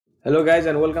Hello guys,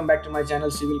 and welcome back to my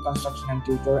channel Civil Construction and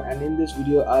Tutor, and in this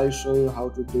video I'll show you how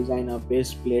to design a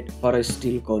base plate for a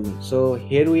steel column. So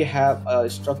here we have a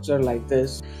structure like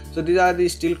this. So these are the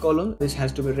steel columns. This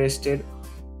has to be rested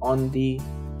on the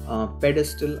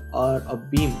pedestal or a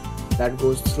beam that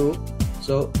goes through.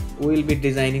 So we'll be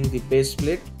designing the base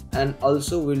plate and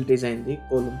also we'll design the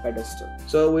column pedestal.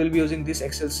 So we'll be using this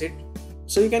Excel sheet.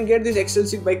 So you can get this Excel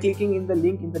sheet by clicking in the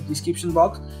link in the description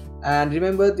box. And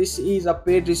remember, this is a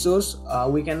paid resource.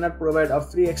 We cannot provide a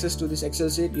free access to this Excel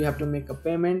sheet. You have to make a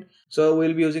payment. So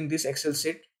we'll be using this Excel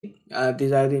sheet.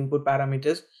 These are the input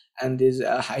parameters, and these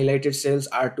highlighted cells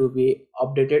are to be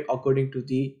updated according to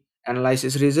the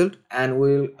analysis result, and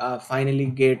we'll finally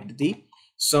get the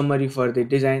summary for the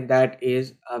design, that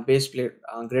is base plate,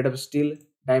 grade of steel,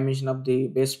 dimension of the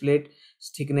base plate,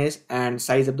 thickness and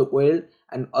size of the weld,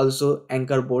 and also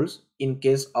anchor bolts in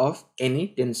case of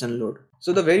any tension load.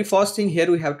 So the very first thing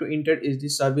here we have to enter is the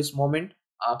service moment,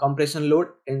 compression load,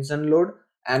 tension load,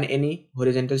 and any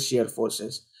horizontal shear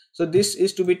forces. So this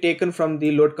is to be taken from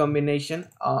the load combination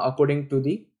according to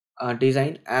the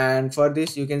design, and for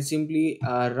this you can simply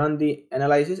run the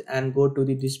analysis and go to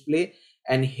the display,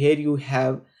 and here you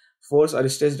have force or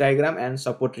stress diagram and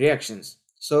support reactions.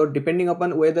 So depending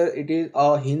upon whether it is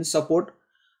a hinge support,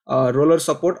 roller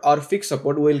support or fixed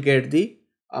support, we'll get the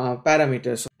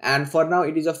parameters. And for now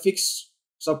it is a fixed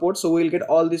support, so we'll get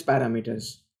all these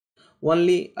parameters.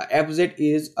 Only fz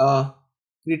is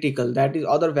critical, that is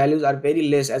other values are very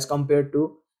less as compared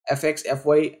to fx,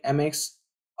 fy, mx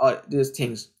or these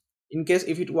things. In case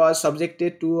if it was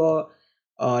subjected to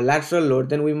a lateral load,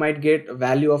 then we might get a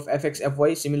value of fx,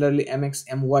 fy, similarly mx,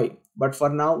 my. But for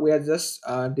now we are just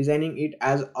designing it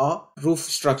as a roof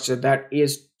structure that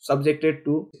is subjected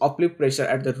to uplift pressure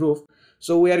at the roof,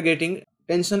 so we are getting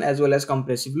tension as well as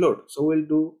compressive load. So we'll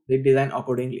do the design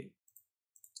accordingly.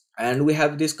 And we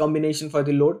have this combination for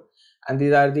the load, and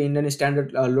these are the Indian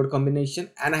standard load combination,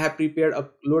 and I have prepared a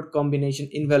load combination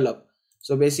envelope.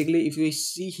 So basically if you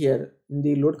see here in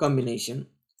the load combination,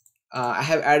 I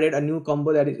have added a new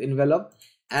combo, that is envelope,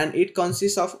 and it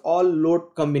consists of all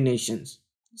load combinations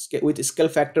with scale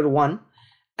factor 1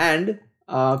 and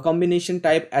combination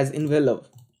type as envelope.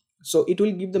 So it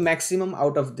will give the maximum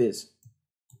out of this,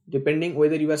 depending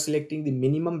whether you are selecting the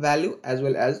minimum value as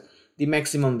well as the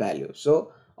maximum value.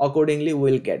 So accordingly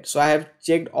we will get. So I have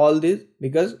checked all this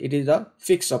because it is a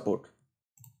fixed support.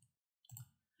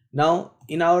 Now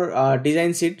in our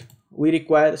design sheet we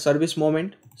require service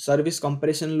moment, service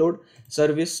compression load,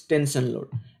 service tension load,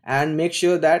 and make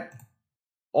sure that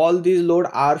all these load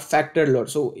are factor load.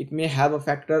 So it may have a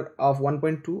factor of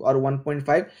 1.2 or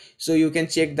 1.5, so you can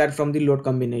check that from the load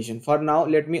combination. For now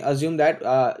let me assume that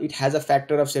it has a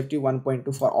factor of safety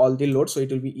 1.2 for all the loads, so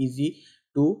it will be easy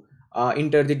to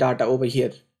enter the data over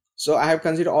here. So I have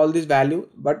considered all this value,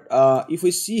 but if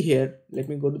we see here, let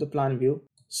me go to the plan view.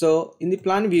 So in the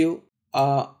plan view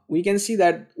we can see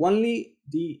that only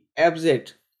the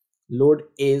FZ load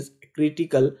is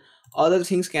critical, other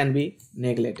things can be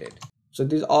neglected. So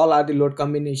these all are the load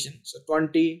combination. So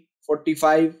 20,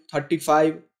 45,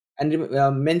 35, and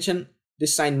mention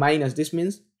this sign minus, this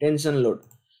means tension load.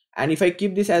 And if I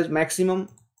keep this as maximum,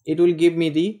 it will give me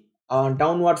the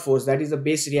downward force, that is the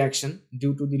base reaction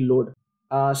due to the load.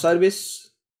 Service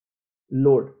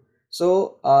load.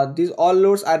 So these all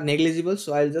loads are negligible,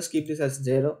 so I'll just keep this as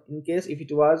 0. In case if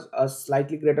it was a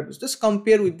slightly greater, just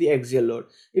compare with the axial load.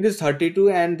 It is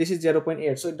 32 and this is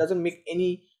 0.8, so it doesn't make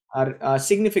any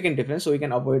significant difference, so we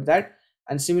can avoid that.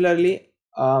 And similarly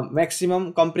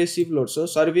maximum compressive load, so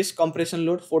service compression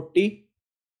load 40,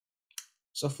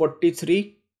 so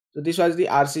 43. So this was the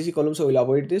RCC column, so we'll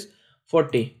avoid this.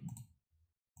 40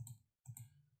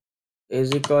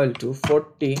 is equal to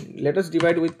 40. Let us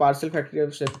divide with partial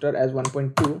factor as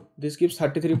 1.2. This gives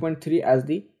 33.3 as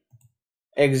the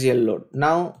axial load.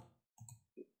 Now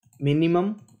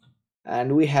minimum,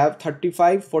 and we have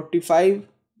 35, 45,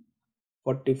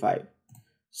 45.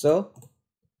 So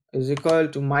is equal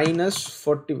to minus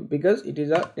 40 because it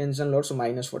is a tension load, so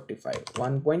minus 45,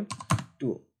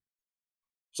 1.2.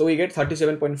 So we get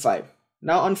 37.5.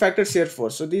 Now unfactored shear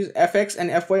force. So these Fx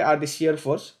and Fy are the shear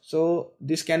force, so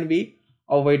this can be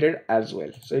avoided as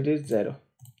well, so it is 0.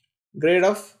 Grade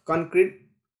of concrete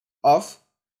of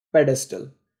pedestal.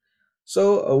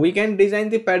 So we can design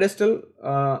the pedestal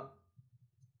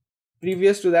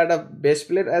previous to that of base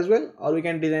plate as well, or we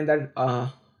can design that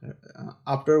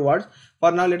afterwards.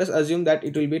 For now let us assume that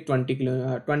it will be 20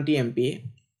 MPa.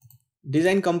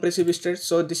 Design compressive stress.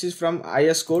 So this is from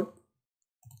IS code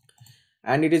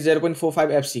and it is 0.45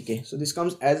 FCK, so this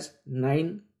comes as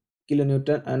 9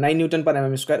 kilonewton, 9 Newton per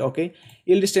mm square. Okay,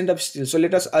 yield strength of steel. So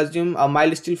let us assume a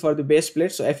mild steel for the base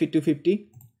plate. So Fe250,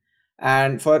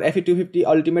 and for Fe250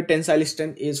 ultimate tensile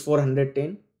strength is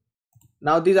 410.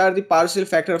 Now these are the partial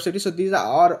factor of safety. So these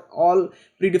are all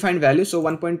predefined values. So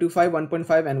 1.25,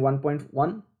 1.5, and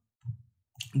 1.1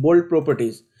 bolt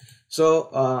properties.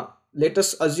 So let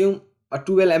us assume a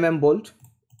 12 mm bolt,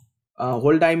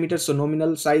 hole diameter, so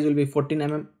nominal size will be 14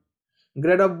 mm.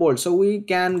 Grade of bolt, so we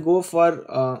can go for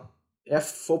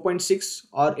F4.6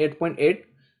 or 8.8.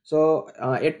 So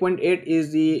 8.8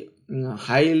 is the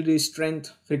high yield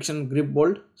strength friction grip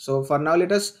bolt. So for now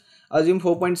let us assume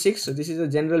 4.6. So this is a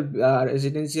general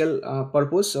residential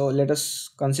purpose, so let us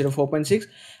consider 4.6.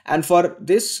 And for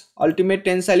this, ultimate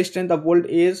tensile strength of bolt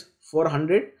is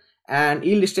 400 and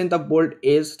yield strength of bolt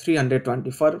is 320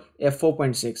 for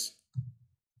F4.6.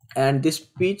 and this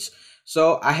pitch,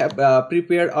 so I have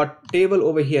prepared a table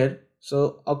over here.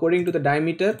 So according to the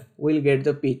diameter we'll get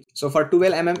the pitch. So for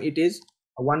 12 mm it is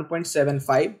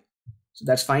 1.75, so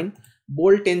that's fine.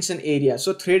 Bolt tension area,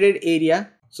 so threaded area,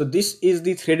 so this is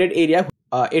the threaded area,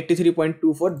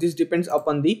 83.24. This depends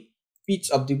upon the pitch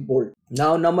of the bolt.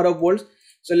 Now number of bolts,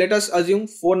 so let us assume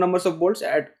 4 numbers of bolts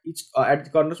at each at the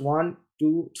corners, 1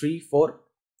 2 3 4,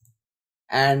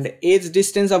 and edge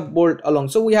distance of bolt along.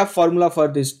 So we have formula for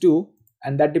this too,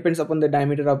 and that depends upon the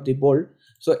diameter of the bolt.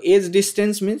 So edge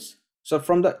distance means, so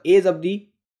from the edge of the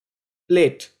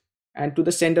plate and to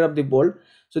the center of the bolt,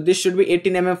 so this should be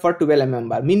 18 mm for 12 mm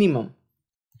bar minimum.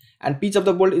 And pitch of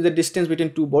the bolt is the distance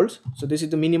between two bolts, so this is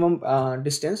the minimum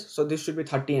distance, so this should be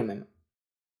 30 mm.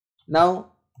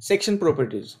 Now section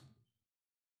properties,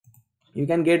 you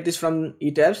can get this from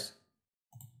ETABS.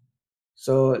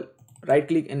 So right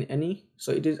click in any,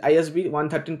 so it is ISB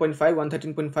 113.5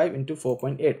 113.5 into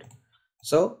 4.8.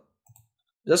 so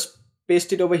just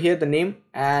paste it over here, the name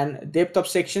and depth of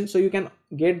section. So you can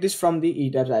get this from the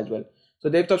ETABS as well. So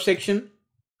depth of section,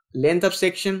 length of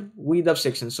section, width of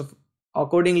section, so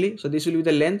accordingly, so this will be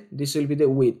the length, this will be the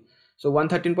width. So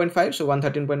 113.5, so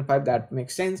 113.5, that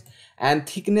makes sense. And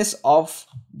thickness of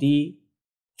the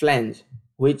flange,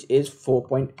 which is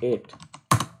 4.8.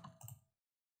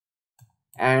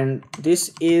 and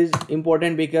this is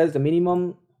important because the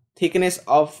minimum thickness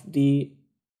of the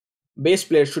base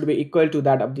plate should be equal to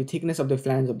that of the thickness of the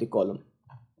flange of the column.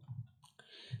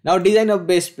 Now design of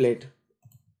base plate.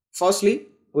 Firstly,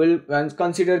 we'll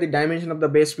consider the dimension of the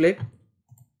base plate,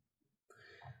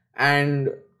 and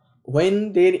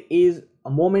when there is a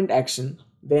moment action,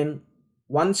 then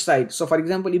one side, so for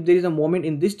example if there is a moment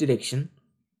in this direction,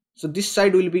 so this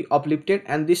side will be uplifted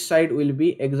and this side will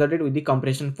be exerted with the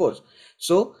compression force.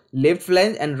 So left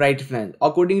flange and right flange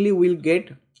accordingly will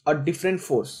get a different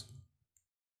force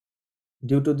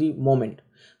due to the moment.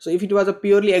 So if it was a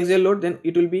purely axial load, then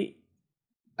it will be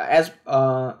as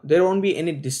there won't be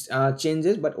any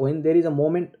changes, but when there is a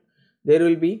moment, there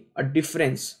will be a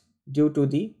difference due to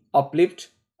the uplift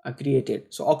created.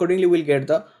 So accordingly we'll get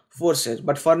the forces,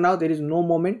 but for now there is no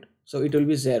moment, so it will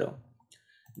be 0.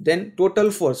 Then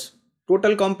total force,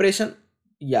 total compression,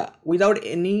 yeah, without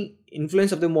any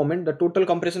influence of the moment, the total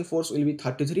compression force will be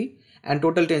 33 and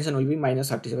total tension will be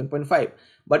minus 37.5.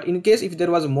 but in case if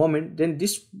there was a moment, then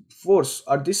this force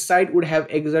or this side would have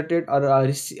exerted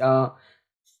or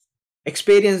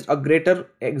experienced a greater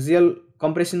axial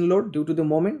compression load due to the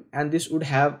moment, and this would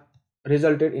have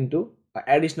resulted into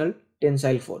additional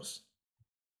tensile force.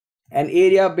 And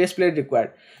area base plate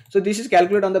required, so this is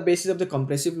calculated on the basis of the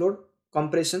compressive load,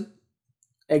 compression,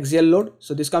 axial load.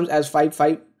 So this comes as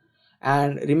 5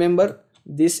 and remember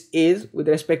this is with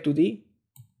respect to the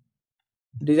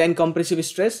design compressive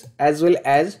stress as well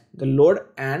as the load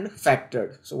and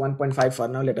factored. So 1.5 for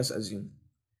now, let us assume.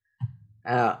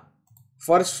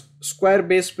 For square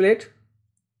base plate,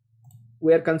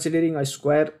 we are considering a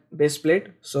square base plate,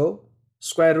 so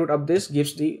square root of this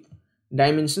gives the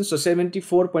dimension. So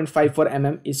 74.54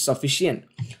 mm is sufficient.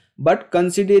 But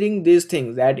considering these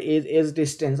things, that is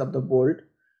distance of the bolt,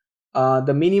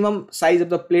 the minimum size of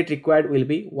the plate required will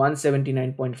be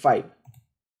 179.5.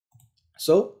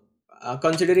 So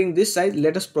considering this size,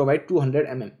 let us provide 200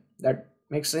 mm. That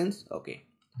makes sense. Okay.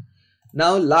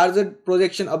 Now larger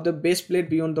projection of the base plate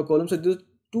beyond the column. So these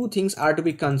two things are to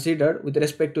be considered with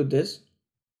respect to this.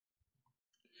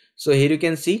 So here you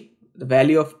can see the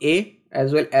value of A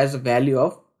as well as the value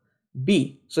of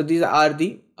B. So these are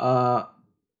the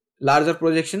larger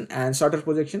projection and shorter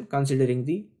projection considering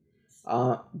the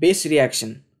base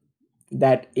reaction,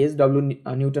 that is W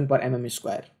Newton per mm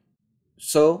square.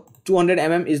 So 200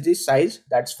 mm is the size,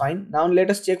 that's fine. Now let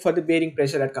us check for the bearing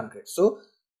pressure at concrete. So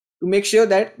to make sure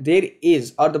that there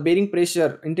is, or the bearing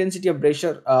pressure, intensity of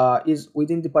pressure is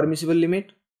within the permissible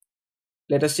limit,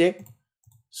 let us check.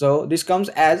 So this comes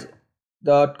as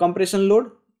the compression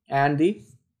load and the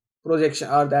projection,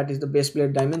 or that is the base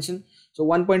plate dimension. So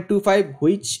 1.25,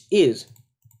 which is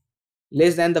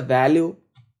less than the value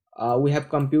we have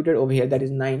computed over here, that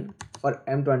is 9 for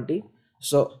M20.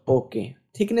 So okay,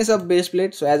 thickness of base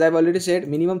plate. So as I've already said,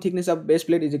 minimum thickness of base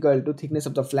plate is equal to thickness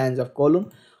of the flange of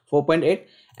column 4.8,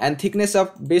 and thickness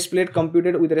of base plate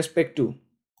computed with respect to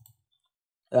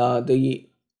the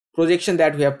projection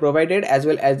that we have provided as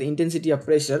well as the intensity of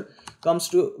pressure comes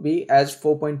to be as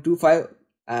 4.25,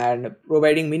 and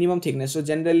providing minimum thickness. So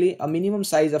generally a minimum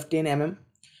size of 10 mm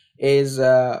is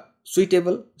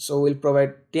suitable, so we'll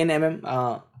provide 10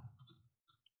 mm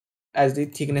as the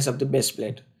thickness of the base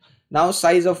plate. Now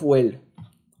size of weld.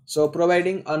 So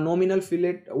providing a nominal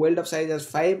fillet weld of size as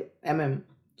 5 mm,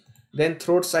 then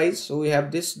throat size. So we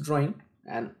have this drawing,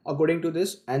 and according to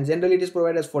this, and generally it is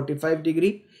provided as 45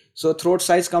 degree. So throat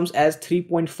size comes as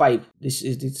 3.5. This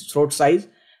is the throat size.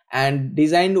 And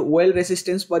designed weld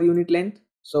resistance per unit length.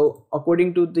 So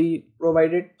according to the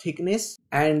provided thickness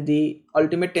and the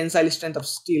ultimate tensile strength of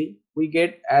steel, we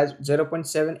get as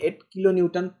 0.78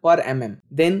 kilonewton per mm.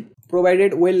 Then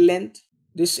provided weld length,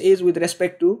 this is with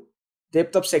respect to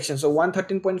depth of section. So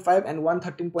 113.5 and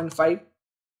 113.5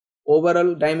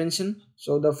 overall dimension.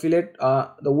 So the fillet,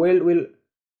 the weld will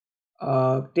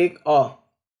take a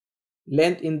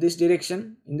length in this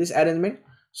direction, in this arrangement.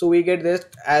 So we get this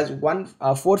as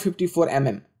 454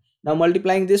 mm. Now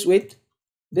multiplying this with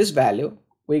this value,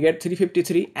 we get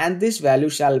 353, and this value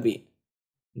shall be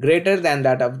greater than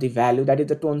that of the value, that is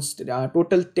the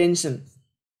total tension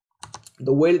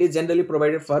the weld is generally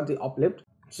provided for the uplift.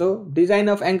 So design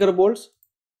of anchor bolts,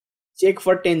 check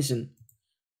for tension.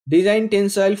 Design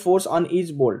tensile force on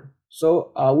each bolt.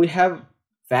 So we have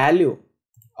value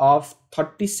of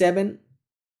 37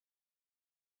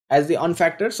 as the on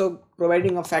factor, so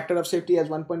providing a factor of safety as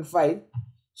 1.5.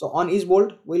 So on each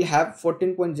bolt we'll have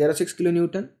 14.06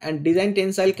 kilonewton, and design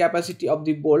tensile capacity of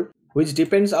the bolt, which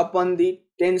depends upon the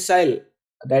tensile,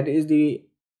 that is the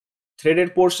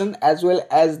threaded portion, as well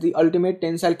as the ultimate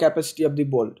tensile capacity of the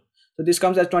bolt. So this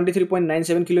comes as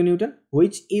 23.97 kilonewton,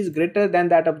 which is greater than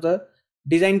that of the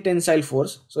design tensile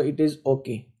force, so it is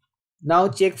okay. Now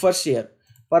check for shear.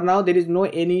 For now there is no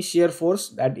any shear force,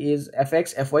 that is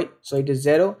Fx, Fy, so it is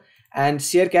 0, and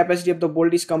shear capacity of the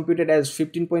bolt is computed as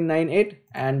 15.98,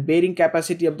 and bearing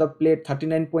capacity of the plate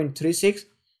 39.36,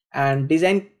 and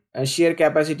design shear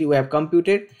capacity we have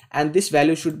computed, and this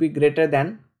value should be greater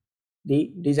than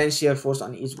the design shear force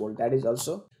on each bolt, that is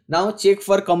also. Now check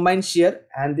for combined shear,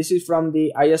 and this is from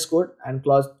the IS code and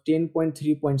clause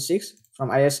 10.3.6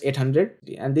 from IS 800,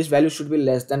 and this value should be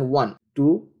less than 1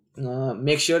 to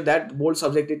make sure that bolt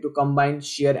subjected to combined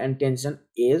shear and tension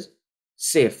is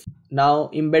safe. Now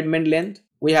embedment length,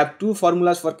 we have two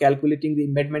formulas for calculating the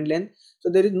embedment length. So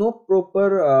there is no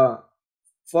proper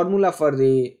formula for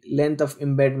the length of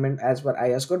embedment as per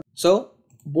IS code. So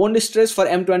bond stress for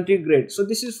M20 grade, so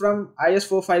this is from IS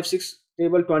 456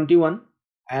 table 21,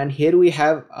 and here we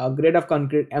have a grade of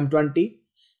concrete M20,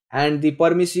 and the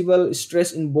permissible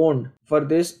stress in bond for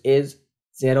this is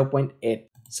 0.8.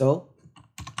 so,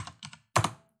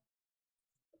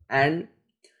 and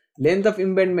length of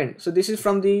embedment, so this is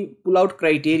from the pull out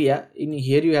criteria. In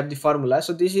here you have the formula.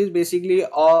 So this is basically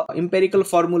a empirical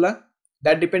formula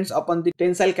that depends upon the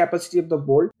tensile capacity of the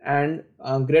bolt and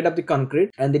grade of the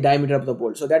concrete and the diameter of the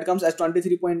bolt. So that comes as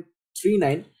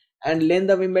 23.39, and length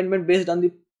of embedment based on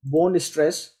the bond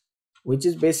stress, which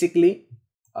is basically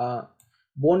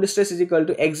bond stress is equal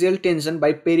to axial tension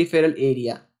by peripheral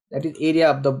area, that is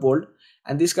area of the bolt,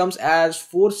 and this comes as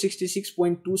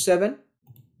 466.27.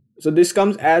 So this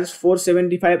comes as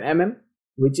 475 mm,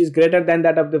 which is greater than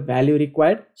that of the value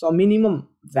required. So a minimum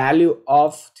value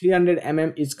of 300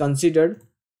 mm is considered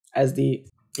as the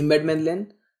embedment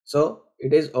length, so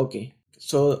it is okay.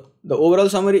 So the overall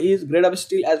summary is grade of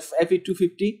steel as Fe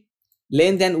 250,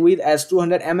 length and width as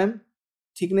 200 mm,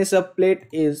 thickness of plate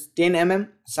is 10 mm,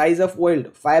 size of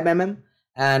weld 5 mm,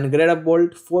 and grade of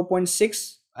bolt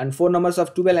 4.6, and 4 numbers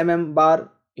of 12 mm bar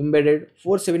embedded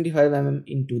 475 mm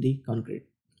into the concrete.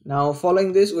 Now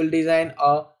following this, we'll design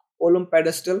a column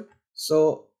pedestal.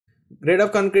 So grade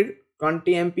of concrete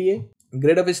 20 MPa,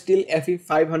 grade of steel Fe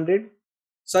 500,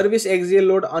 service axial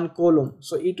load on column,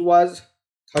 so it was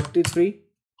 33,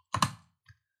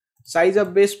 size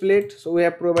of base plate, so we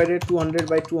have provided 200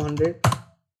 by 200,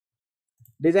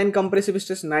 design compressive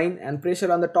stress 9, and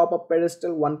pressure on the top of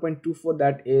pedestal 1.24,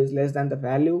 that is less than the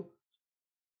value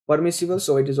permissible,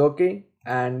 so it is okay.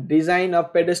 And design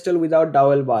of pedestal without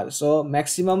dowel bar, so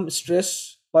maximum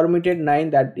stress permitted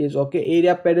 9, that is okay.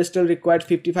 Area pedestal required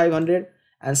 5500,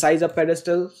 and size of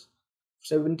pedestal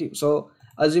 70. So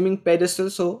assuming pedestal,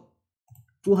 so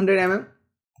 200 mm,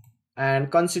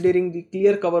 and considering the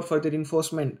clear cover for the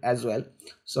reinforcement as well,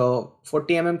 so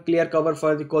 40 mm clear cover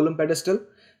for the column pedestal,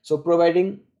 so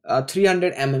providing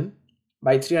 300 mm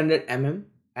by 300 mm,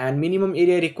 and minimum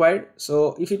area required.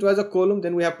 So if it was a column,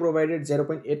 then we have provided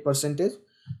 0.8 percentage,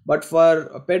 but for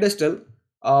a pedestal,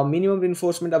 minimum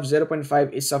reinforcement of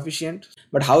 0.5 is sufficient.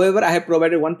 But however, I have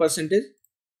provided 1 percentage,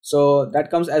 so that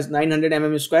comes as 900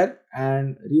 mm square,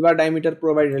 and rebar diameter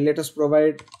provided, let us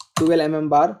provide 12 mm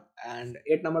bar, and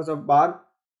 8 numbers of bar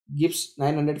gives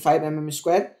 905 mm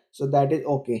square, so that is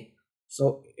okay.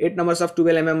 So 8 numbers of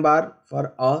 12 mm bar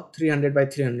for a 300 by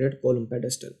 300 column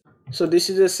pedestal. So this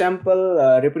is a sample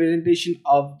representation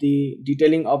of the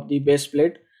detailing of the base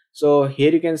plate. So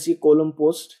here you can see column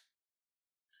post,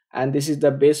 and this is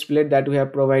the base plate that we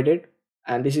have provided,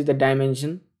 and this is the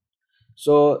dimension.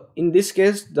 So in this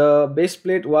case, the base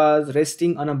plate was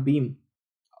resting on a beam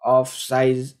of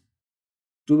size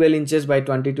 12 inches by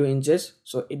 22 inches,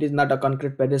 so it is not a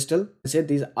concrete pedestal. Say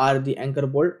these are the anchor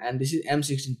bolt, and this is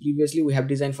M16. Previously we have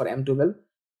designed for M12,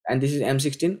 and this is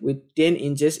M16 with 10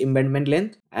 inches embedment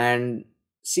length, and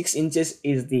 6 inches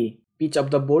is the pitch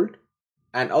of the bolt.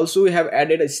 And also we have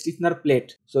added a stiffener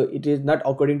plate, so it is not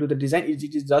according to the design, it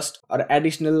is just our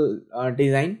additional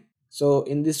design. So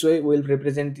in this way we will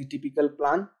represent the typical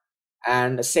plan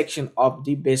and a section of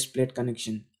the base plate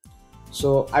connection.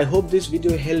 So I hope this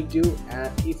video helped you, and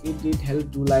if it did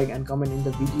help, do like and comment in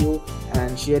the video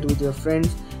and share it with your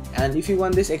friends. And if you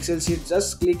want this Excel sheet,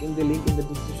 just click in the link in the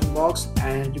description box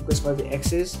and request for the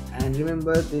access. And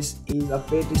remember, this is a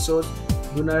paid resource,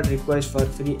 do not request for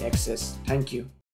free access. Thank you.